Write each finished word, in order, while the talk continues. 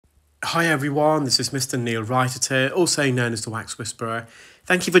Hi everyone, this is Mr Neel Raithatha, also known as the Wax Whisperer.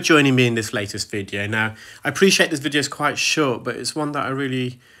 Thank you for joining me in this latest video. Now, I appreciate this video is quite short, but it's one that I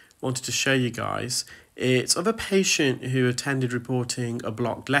really wanted to show you guys. It's of a patient who attended reporting a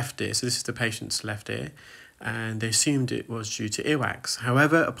blocked left ear. So this is the patient's left ear, and they assumed it was due to earwax.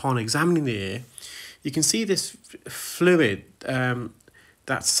 However, upon examining the ear, you can see this fluid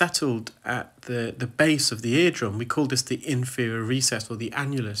that's settled at the base of the eardrum. We call this the inferior recess or the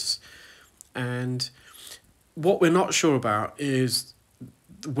annulus. And what we're not sure about is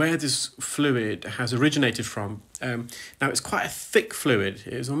where this fluid has originated from. Now, it's quite a thick fluid.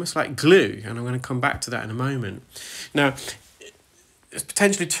 It's almost like glue, and I'm going to come back to that in a moment. Now, there's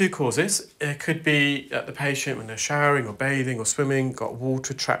potentially two causes. It could be that the patient, when they're showering or bathing or swimming, got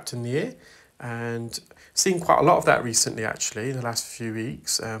water trapped in the ear, and seen quite a lot of that recently, actually, in the last few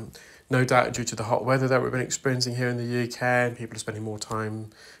weeks. No doubt due to the hot weather that we've been experiencing here in the UK, and people are spending more time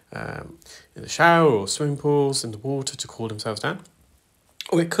in the shower or swimming pools in the water to cool themselves down.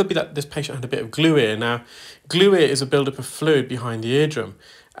 Or it could be that this patient had a bit of glue ear. Now, glue ear is a buildup of fluid behind the eardrum,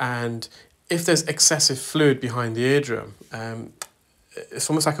 and if there's excessive fluid behind the eardrum, it's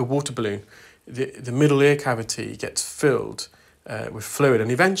almost like a water balloon. The middle ear cavity gets filled with fluid,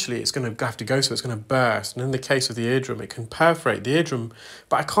 and eventually it's going to have to go, so it's going to burst. And in the case of the eardrum, it can perforate the eardrum,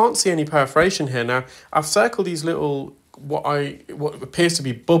 but I can't see any perforation here. Now, I've circled these little what appears to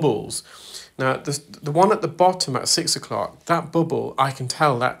be bubbles. Now, the one at the bottom at 6 o'clock, that bubble, I can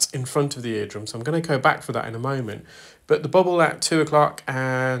tell that's in front of the eardrum, so I'm going to go back for that in a moment. But the bubble at 2 o'clock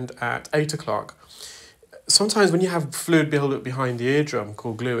and at 8 o'clock, sometimes when you have fluid build up behind the eardrum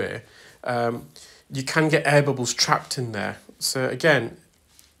called glue ear, you can get air bubbles trapped in there. So again,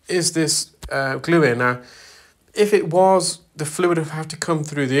 is this glue ear? Now, if it was, the fluid would have to come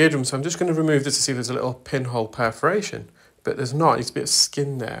through the eardrum. So I'm just going to remove this to see if there's a little pinhole perforation. But there's not. It's a bit of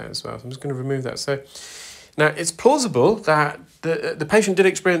skin there as well. So I'm just going to remove that. So now it's plausible that the patient did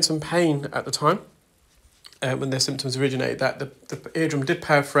experience some pain at the time when their symptoms originated, that the eardrum did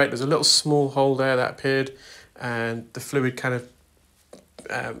perforate. There's a little small hole there that appeared, and the fluid kind of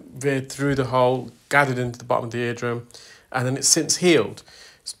veered through the hole, gathered into the bottom of the eardrum, and then it's since healed.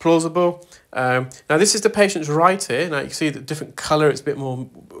 It's plausible. Now, this is the patient's right ear. Now, you can see the different colour. It's a bit more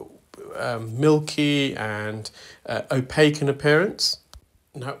milky and opaque in appearance.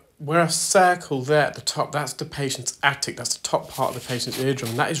 Now, where I circle there at the top, that's the patient's attic. That's the top part of the patient's eardrum.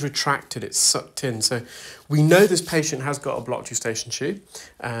 And that is retracted. It's sucked in. So we know this patient has got a blocked eustachian tube.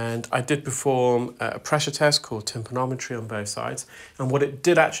 And I did perform a pressure test called tympanometry on both sides. And what it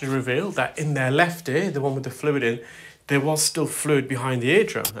did actually reveal that in their left ear, the one with the fluid in, there was still fluid behind the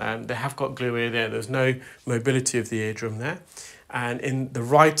eardrum. They have got glue ear there. There's no mobility of the eardrum there. And in the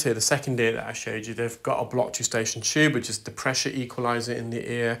right ear, the second ear that I showed you, they've got a blocked eustachian tube, which is the pressure equalizer in the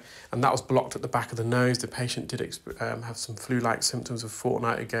ear, and that was blocked at the back of the nose. The patient did have some flu-like symptoms a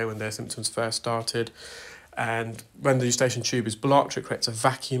fortnight ago when their symptoms first started. And when the eustachian tube is blocked, it creates a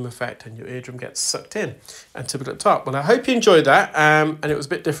vacuum effect and your eardrum gets sucked in and typical at the top. Well, I hope you enjoyed that, and it was a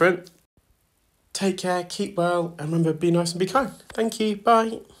bit different. Take care, keep well, and remember, be nice and be kind. Thank you,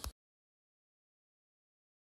 bye.